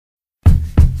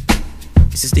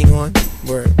Is this thing on?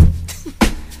 Word.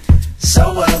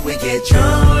 So what, we get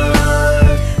drunk.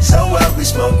 So what, we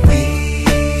smoke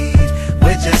weed.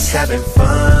 We're just having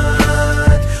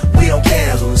fun. We don't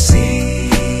care who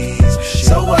sees.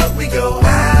 So what, we go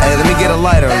out. Hey, let me get a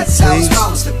lighter, That's please. how it's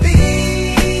supposed to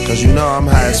be. Cause you know I'm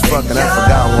high as fuck and I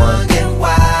forgot one.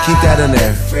 Keep that in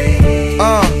there.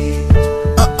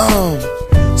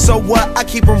 So what? I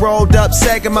keep 'em rolled up,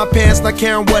 sagging my pants, not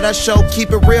caring what I show.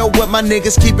 Keep it real with my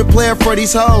niggas, keep it playing for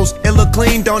these hoes. It look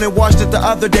clean, don't it? Washed it the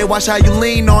other day, watch how you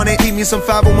lean on it. Keep me some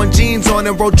 501 jeans on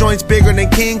it, roll joints bigger than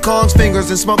King Kong's fingers,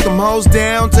 and smoke them hoes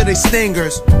down to they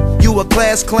stingers. You a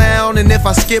class clown, and if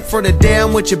I skip for the day,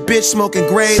 I'm with your bitch smoking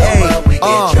grade A. So what, we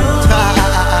get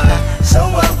drunk. So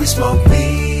what, we smoke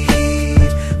weed.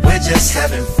 We're just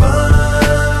having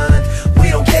fun. We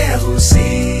don't care who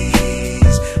sees.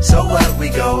 So what, we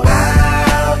go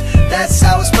out. That's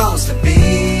how it's supposed to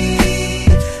be.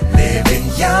 Living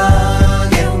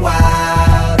young and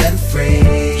wild and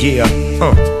free. Yeah,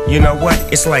 you know what?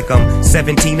 It's like I'm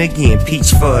 17 again,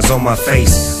 peach fuzz on my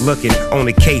face. Looking on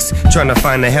the case, trying to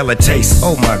find a hella taste.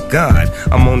 Oh my God,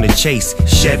 I'm on the chase.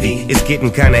 Chevy, it's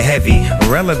getting kinda heavy.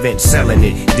 Relevant, selling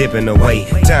it, dipping away.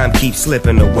 Time keeps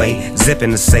slipping away.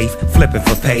 Zipping the safe, flipping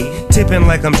for pay. Tipping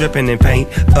like I'm dripping in paint.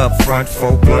 Up front,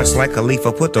 4 blunts like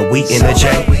Khalifa, put the wheat in the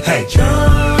J. So what, we get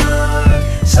drunk.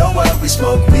 So what, we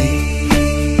smoke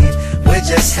weed. We're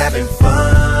just having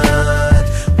fun.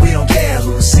 We don't care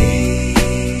who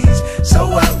sees. So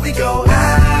what, we go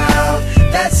out.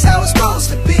 That's how it's supposed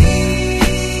to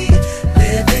be.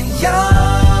 Living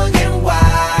young and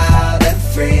wild and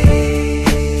free.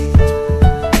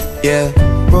 Yeah,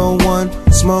 roll one,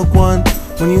 smoke one.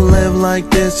 When you live like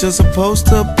this, you're supposed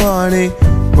to party.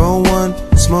 Roll one,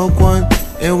 smoke one,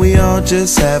 and we all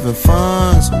just having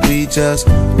fun. So we just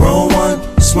roll one,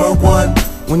 smoke one.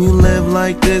 When you live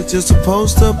like this, you're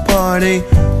supposed to party.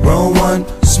 Roll one,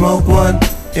 smoke one,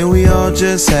 and we all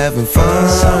just having fun.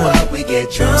 So what, we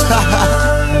get drunk.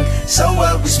 So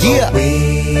what, we smoke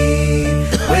weed.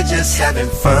 We're just having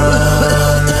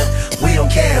fun. We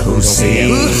don't care who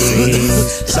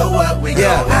sees. So what, we go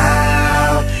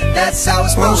out. That's how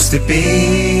it's supposed to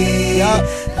be.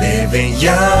 Living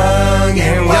young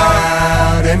and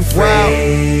wild and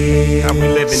free. How we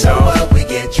living, So dog? what, we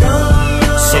get drunk.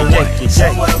 So what?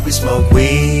 So what, we smoke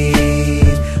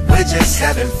weed. We're just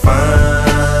having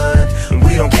fun.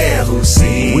 We don't care who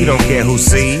sees. We don't care who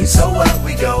sees. So what,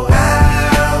 we go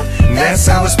out. That's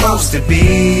how it's supposed to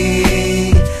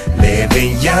be.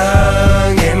 Living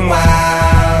young and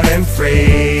wild and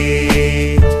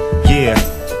free. Yeah.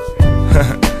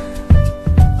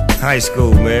 High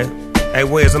school, man. Hey,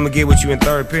 Wiz, I'm gonna get with you in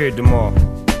third period tomorrow.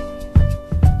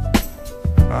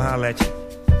 I'll holler at you.